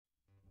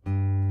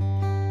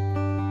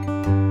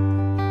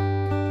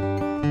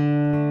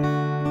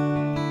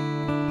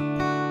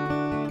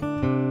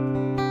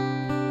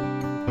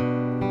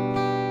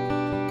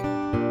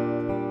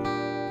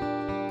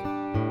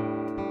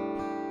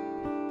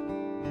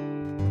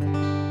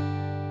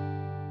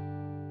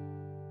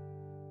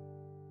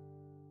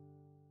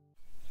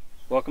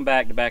Welcome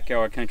back to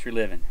Backyard Country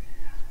Living.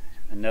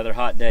 Another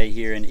hot day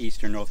here in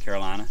eastern North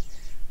Carolina.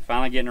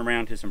 Finally getting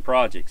around to some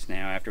projects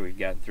now after we've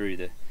gotten through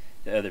the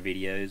other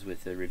videos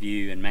with the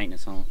review and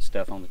maintenance on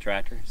stuff on the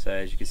tractor. So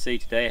as you can see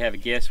today I have a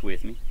guest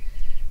with me.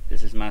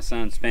 This is my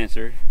son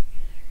Spencer.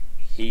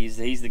 He's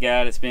the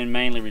guy that's been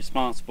mainly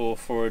responsible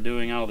for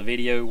doing all the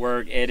video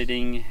work,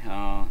 editing,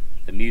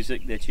 the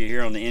music that you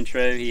hear on the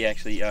intro. He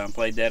actually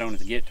played that on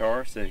his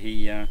guitar, so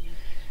he's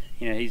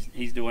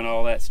doing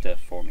all that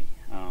stuff for me.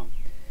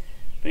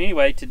 But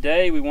anyway,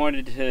 today we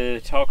wanted to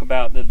talk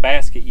about the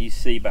basket you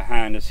see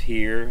behind us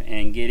here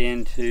and get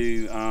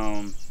into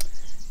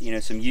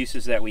some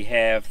uses that we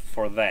have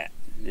for that.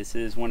 This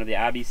is one of the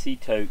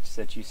IBC totes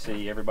that you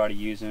see everybody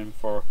using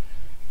for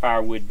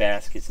firewood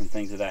baskets and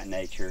things of that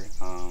nature.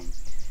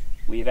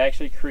 We've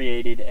actually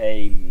created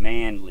a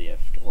man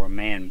lift or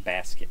man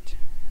basket,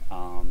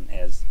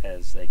 as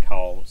they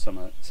call some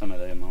of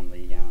them on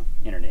the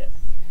internet.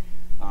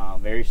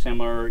 Very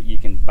similar. You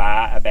can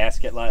buy a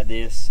basket like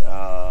this.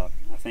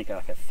 I think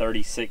like a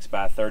 36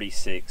 by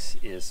 36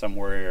 is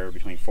somewhere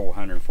between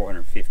 $400 and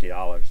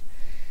 $450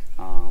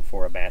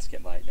 for a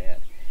basket like that.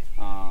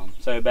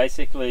 So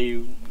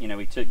basically,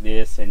 we took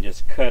this and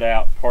just cut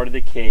out part of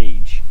the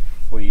cage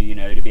for you,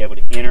 to be able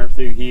to enter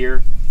through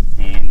here,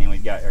 and then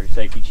we've got our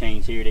safety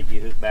chains here to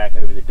get hooked back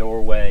over the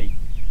doorway.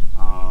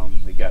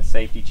 We've got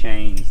safety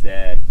chains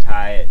that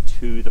tie it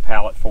to the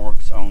pallet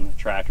forks on the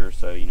tractor,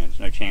 so there's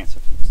no chance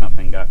if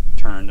something got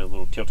tilted a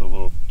little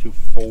too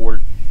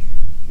forward,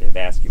 the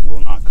basket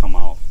will not come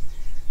off.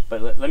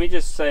 But let me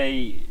just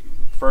say,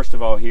 first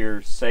of all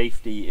here,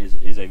 safety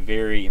is a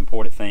very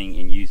important thing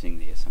in using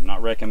this. I'm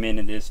not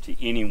recommending this to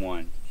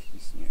anyone.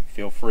 Just,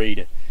 feel free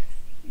to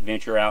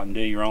venture out and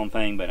do your own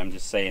thing, but I'm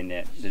just saying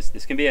that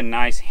this can be a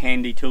nice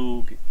handy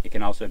tool. It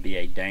can also be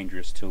a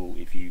dangerous tool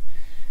if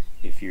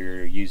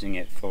you're using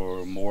it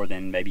for more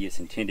than maybe it's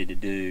intended to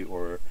do,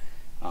 or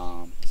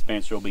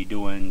Spencer will be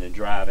doing the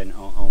driving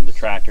on the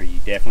tractor. You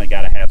definitely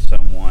got to have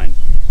someone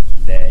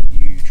that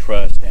you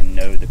trust and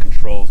know the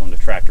controls on the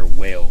tractor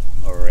well,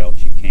 or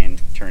else you can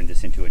turn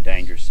this into a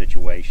dangerous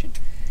situation.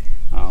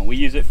 We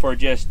use it for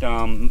just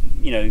trimming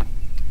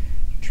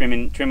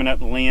up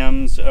the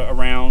limbs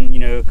around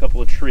a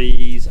couple of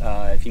trees.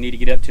 If you need to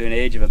get up to an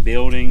edge of a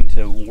building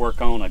to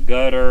work on a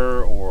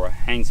gutter or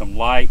hang some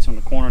lights on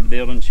the corner of the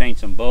building, change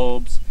some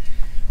bulbs.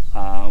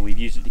 We've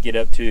used it to get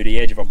up to the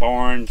edge of a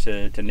barn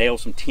to nail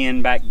some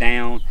tin back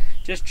down.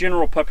 Just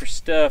general purpose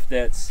stuff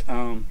that's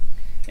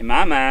in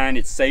my mind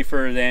it's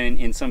safer than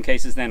in some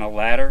cases than a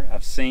ladder.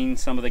 I've seen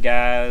some of the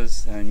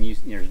guys, and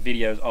there's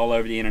videos all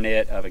over the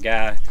internet of a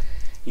guy,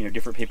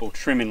 different people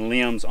trimming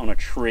limbs on a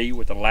tree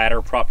with a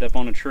ladder propped up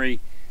on a tree.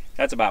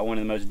 That's about one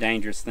of the most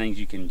dangerous things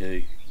you can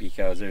do,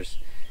 because there's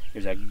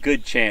a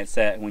good chance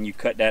that when you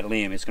cut that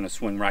limb, it's going to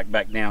swing right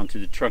back down to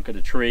the trunk of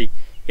the tree,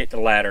 hit the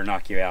ladder,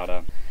 knock you out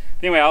of.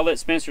 Anyway, I'll let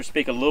Spencer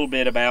speak a little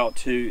bit about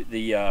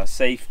the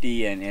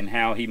safety and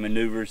how he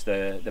maneuvers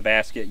the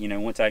basket.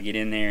 Once I get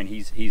in there and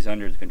he's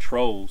under the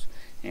controls,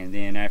 and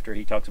then after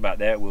he talks about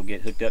that, we'll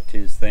get hooked up to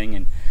his thing.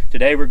 And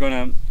today we're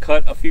going to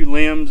cut a few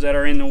limbs that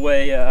are in the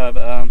way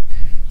of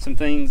some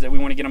things that we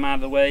want to get them out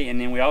of the way.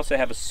 And then we also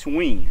have a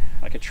swing,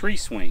 like a tree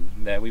swing,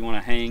 that we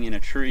want to hang in a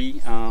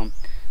tree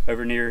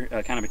over near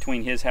kind of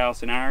between his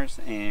house and ours.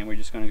 And we're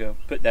just going to go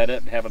put that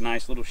up to have a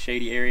nice little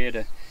shady area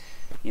to,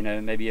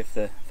 maybe if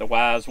the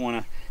wives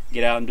want to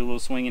get out and do a little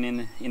swinging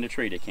in the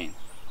tree, they can.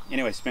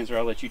 Anyway, Spencer,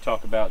 I'll let you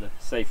talk about the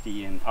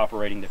safety in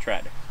operating the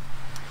tractor.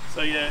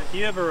 So yeah, if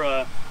you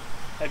ever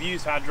have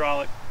used a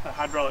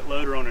hydraulic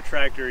loader on a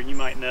tractor, you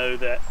might know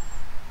that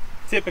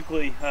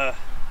typically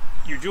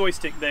your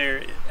joystick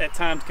there at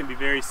times can be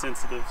very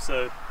sensitive.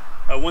 So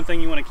one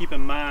thing you want to keep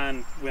in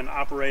mind when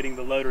operating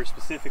the loader,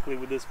 specifically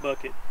with this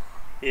bucket,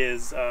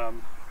 is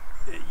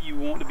you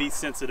want to be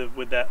sensitive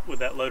with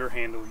that loader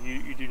handle.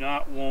 You do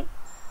not want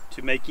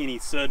to make any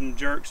sudden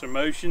jerks or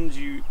motions.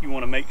 You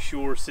want to make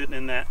sure, sitting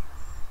in that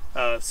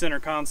center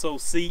console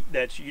seat,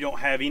 that you don't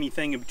have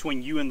anything in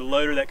between you and the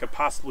loader that could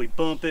possibly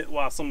bump it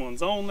while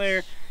someone's on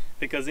there,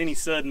 because any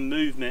sudden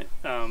movement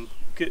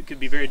could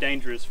be very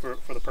dangerous for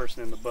the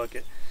person in the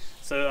bucket.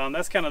 So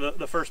that's kind of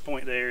the first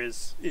point there,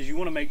 is you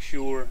want to make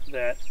sure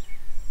that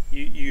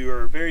you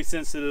are very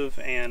sensitive,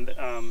 and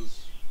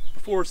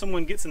before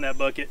someone gets in that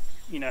bucket,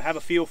 have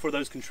a feel for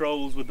those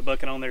controls with the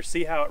bucket on there,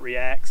 see how it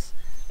reacts.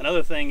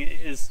 Another thing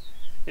is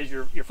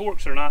your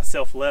forks are not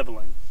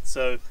self-leveling.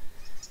 So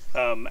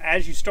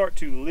as you start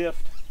to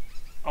lift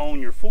on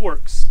your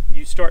forks,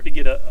 you start to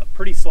get a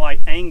pretty slight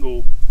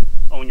angle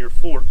on your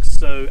forks.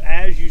 So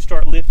as you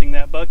start lifting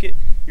that bucket,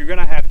 you're going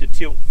to have to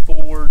tilt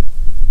forward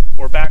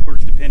or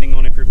backwards, depending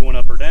on if you're going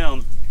up or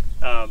down,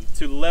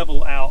 to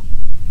level out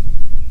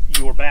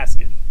your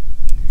basket.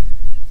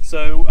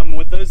 So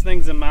with those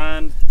things in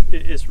mind,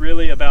 it's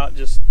really about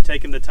just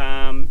taking the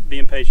time,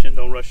 being patient,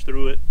 don't rush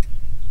through it,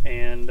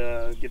 and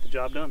get the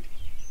job done.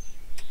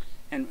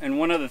 And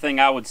one other thing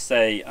I would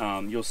say,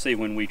 you'll see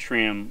when we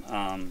trim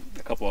a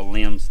couple of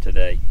limbs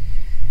today.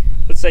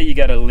 Let's say you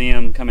got a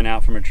limb coming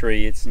out from a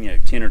tree, it's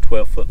 10 or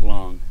 12 foot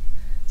long.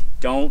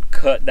 don't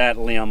cut that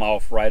limb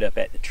off right up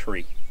at the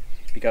tree,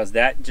 because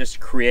that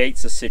just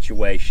creates a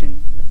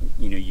situation.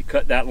 You know, you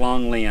cut that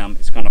long limb,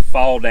 it's going to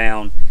fall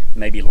down,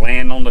 maybe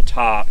land on the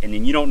top, and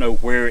then you don't know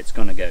where it's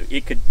going to go.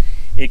 It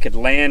could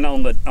land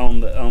on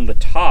the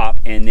top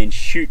and then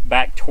shoot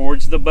back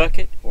towards the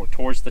bucket or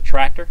towards the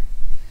tractor.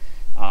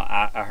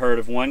 I heard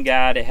of one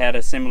guy that had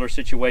a similar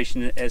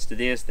situation as to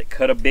this, that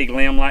cut a big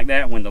limb like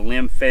that. When the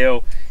limb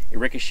fell, it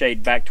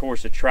ricocheted back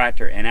towards the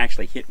tractor and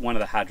actually hit one of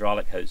the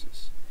hydraulic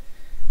hoses.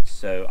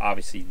 So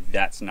obviously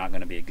that's not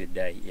going to be a good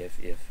day if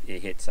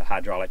it hits a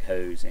hydraulic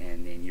hose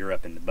and then you're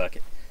up in the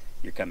bucket,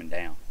 you're coming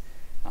down.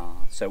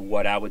 So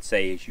what I would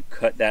say is you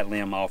cut that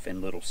limb off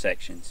in little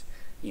sections.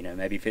 You know,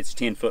 maybe if it's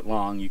 10 foot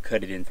long, you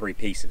cut it in 3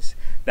 pieces.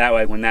 That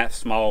way when that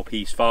small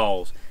piece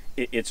falls,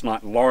 it's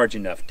not large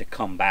enough to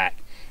come back.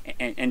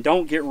 And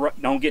don't get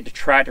the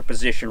tractor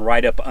position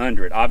right up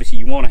under it. Obviously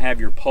you want to have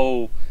your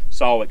pole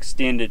saw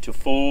extended to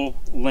full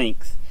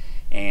length,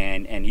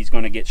 and he's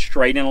going to get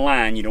straight in a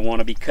line. You don't want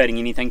to be cutting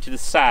anything to the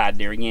side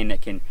there again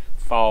that can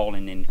fall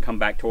and then come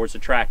back towards the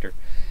tractor.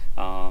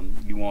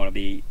 You want to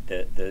be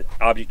the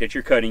object that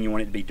you're cutting, you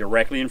want it to be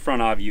directly in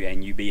front of you,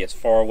 and you be as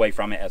far away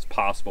from it as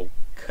possible.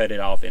 Cut it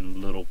off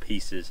in little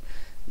pieces.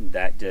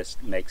 That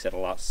just makes it a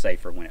lot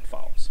safer when it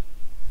falls.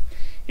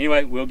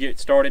 Anyway, we'll get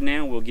started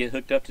now. We'll get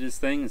hooked up to this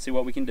thing and see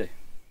what we can do.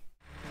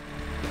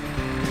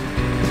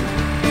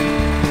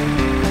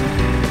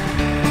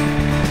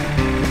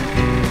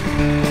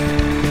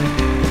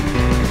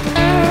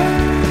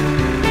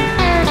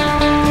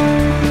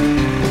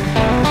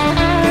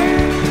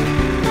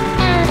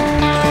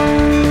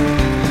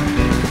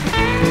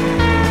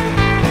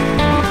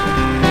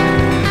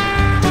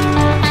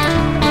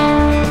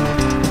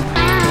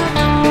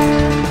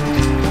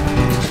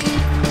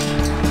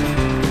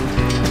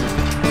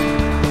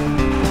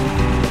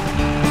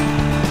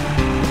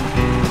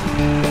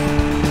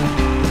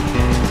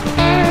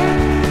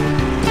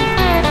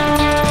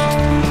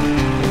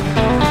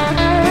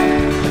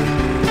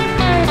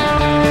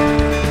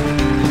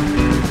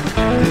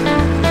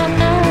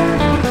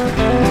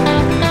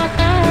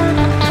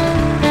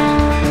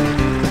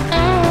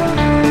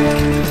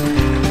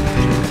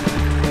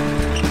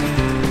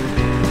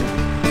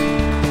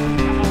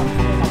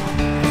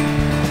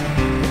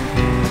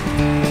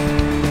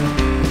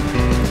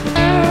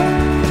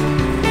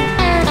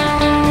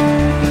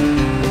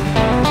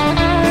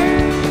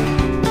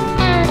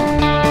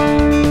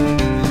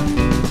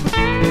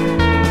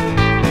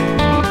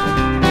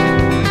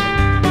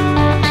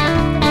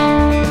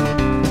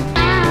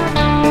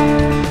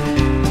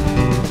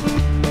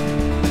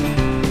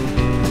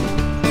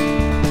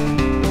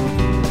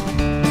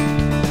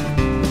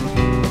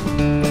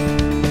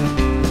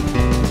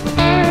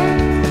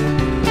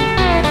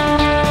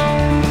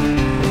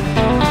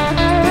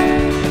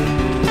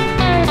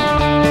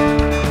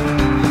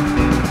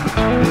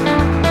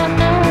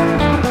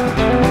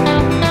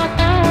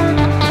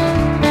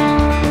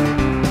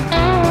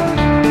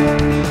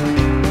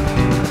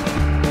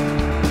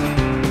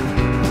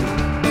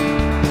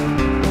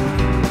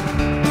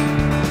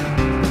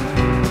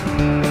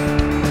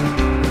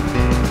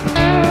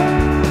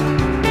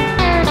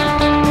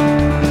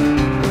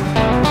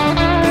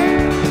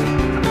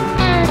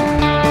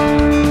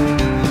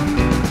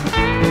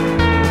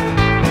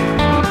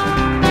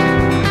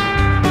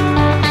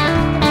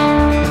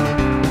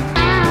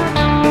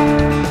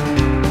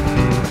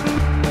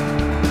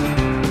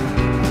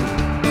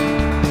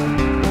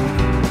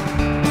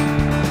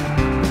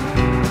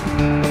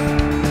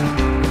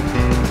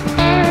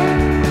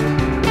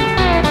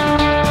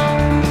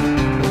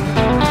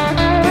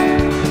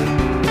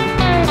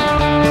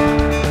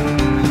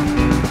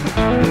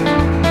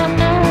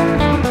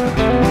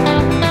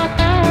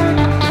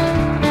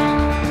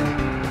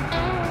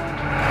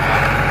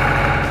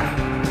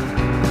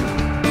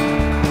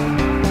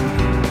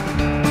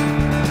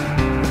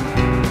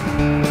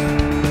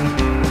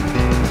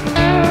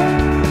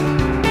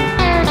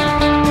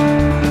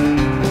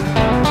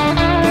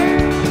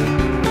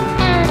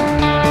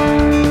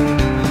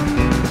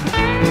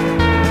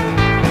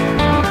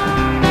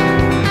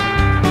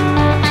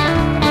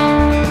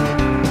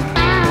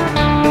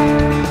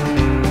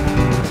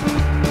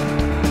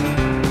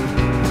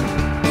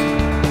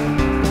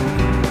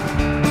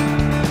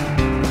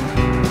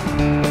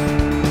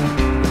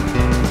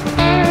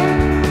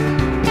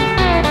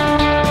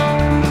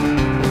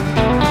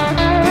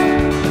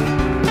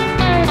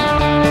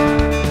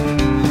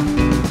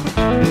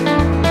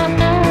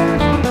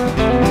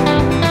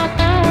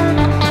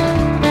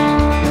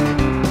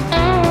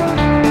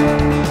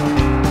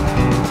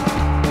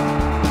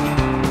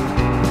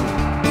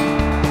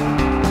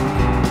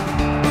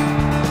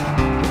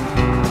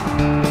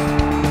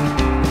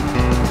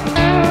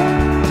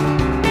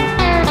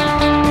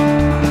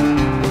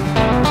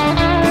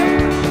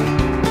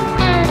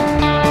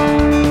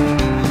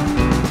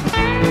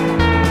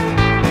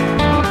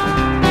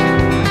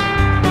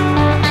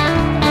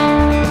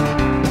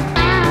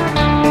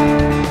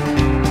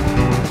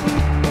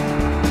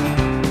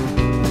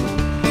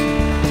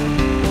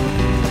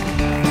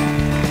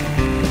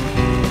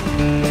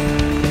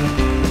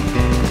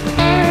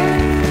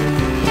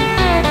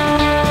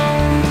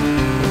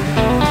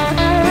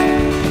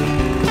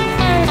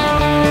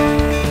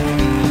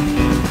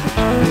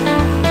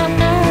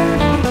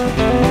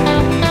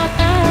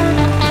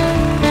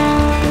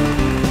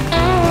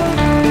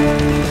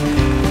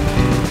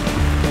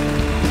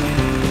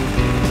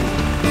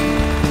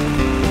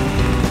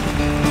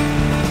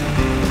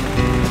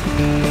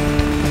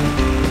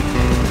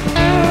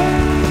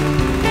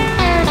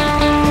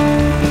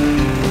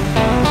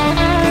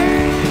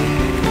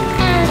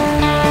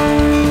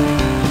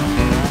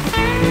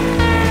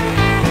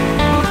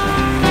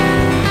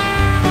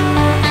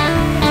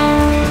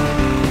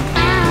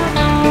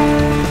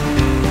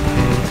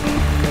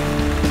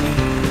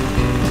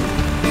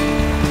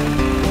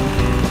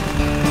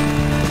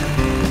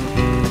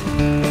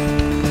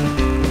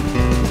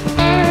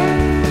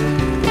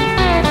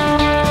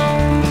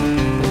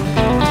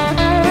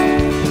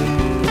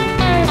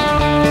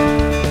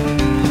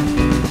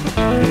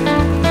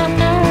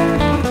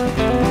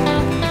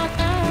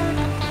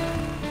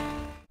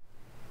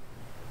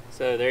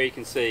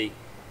 see,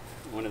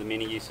 one of the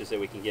many uses that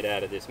we can get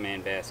out of this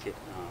man basket.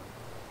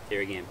 There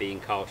again, being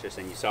cautious,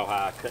 and you saw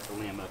how I cut the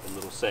limb up in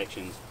little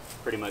sections.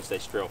 Pretty much they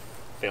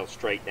fell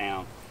straight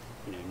down.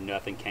 You know,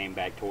 nothing came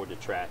back toward the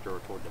tractor or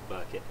toward the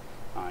bucket.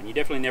 And you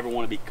definitely never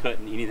want to be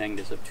cutting anything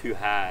that's up too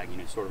high, you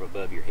know, sort of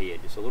above your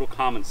head. Just a little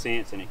common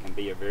sense, and it can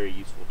be a very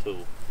useful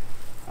tool.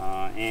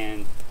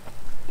 And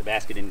the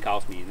basket didn't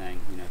cost me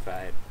anything. You know, if I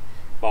had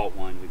bought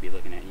one, we'd be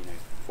looking at, you know,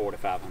 $400 to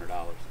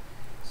 $500.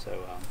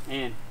 So,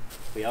 and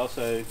we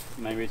also,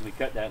 the main reason we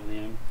cut that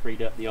limb,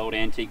 freed up the old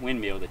antique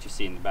windmill that you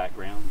see in the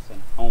background. It's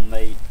a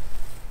homemade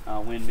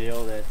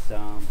windmill that's,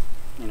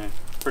 you know,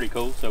 pretty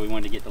cool. So we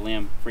wanted to get the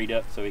limb freed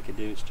up so it could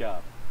do its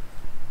job.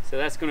 So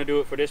that's going to do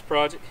it for this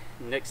project.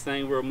 Next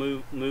thing, we'll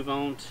move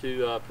on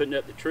to putting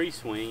up the tree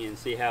swing and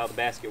see how the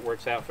basket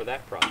works out for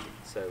that project.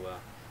 So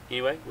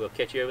anyway, we'll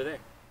catch you over there.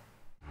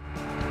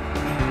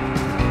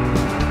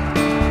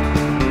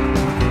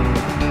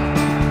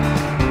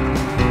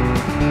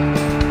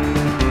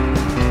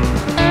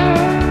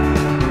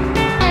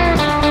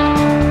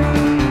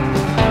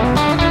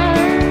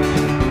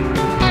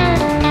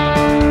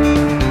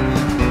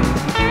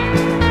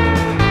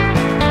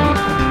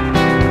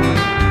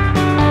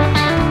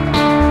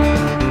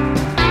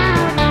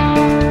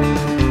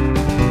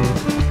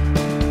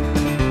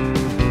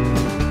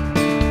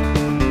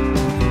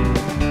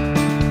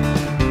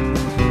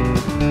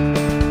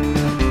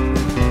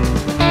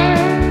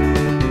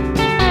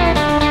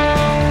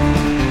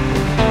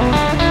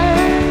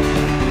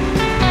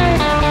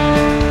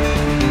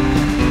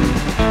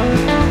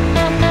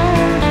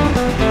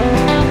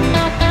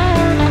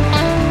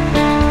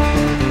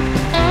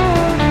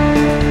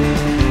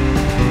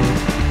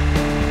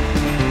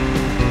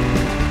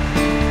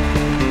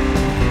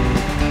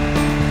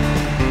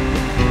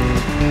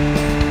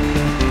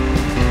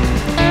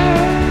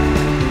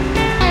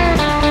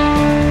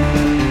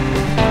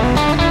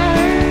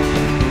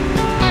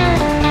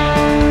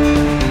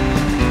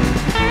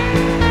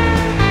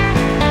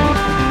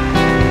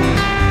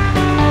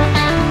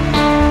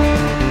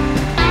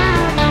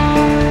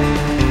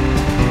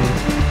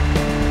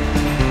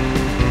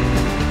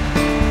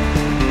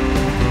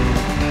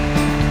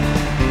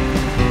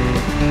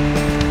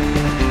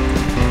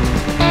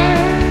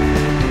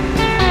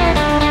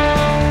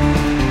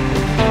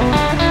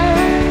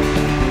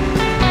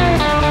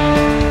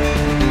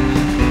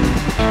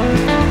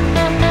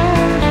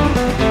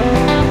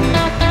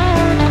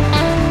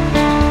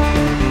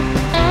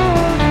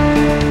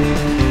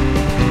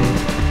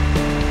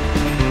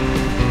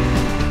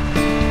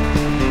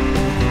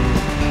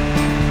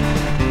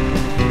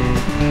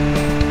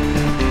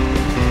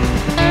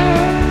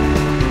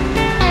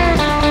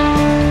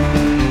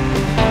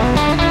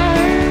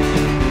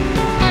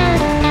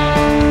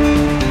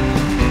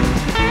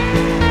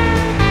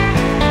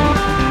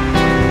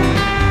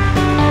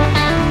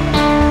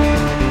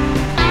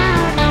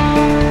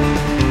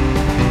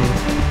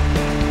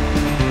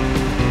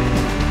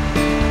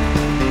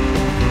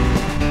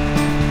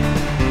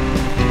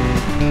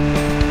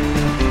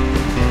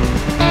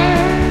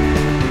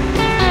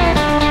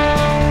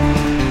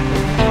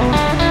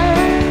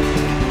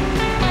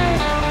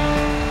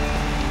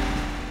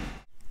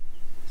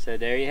 So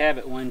there you have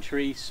it, one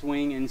tree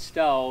swing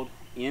installed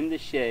in the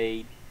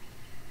shade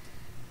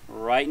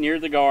right near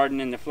the garden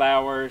and the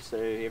flowers, so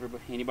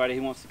anybody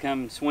who wants to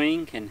come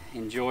swing can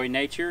enjoy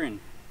nature and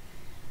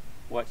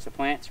watch the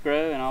plants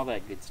grow and all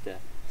that good stuff.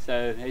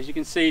 So as you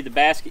can see, the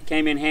basket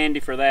came in handy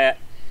for that.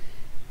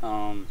 You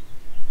know,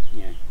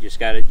 you just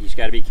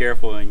gotta be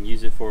careful and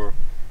use it for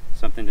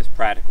something that's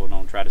practical.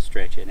 Don't try to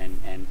stretch it.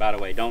 And by the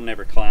way, don't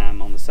never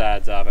climb on the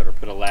sides of it or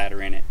put a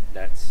ladder in it.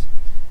 That's,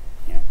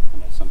 you know, I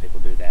know some people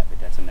do that, but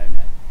that's a no-no.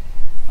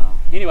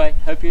 Anyway,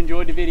 hope you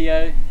enjoyed the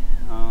video.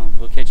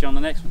 We'll catch you on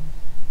the next one.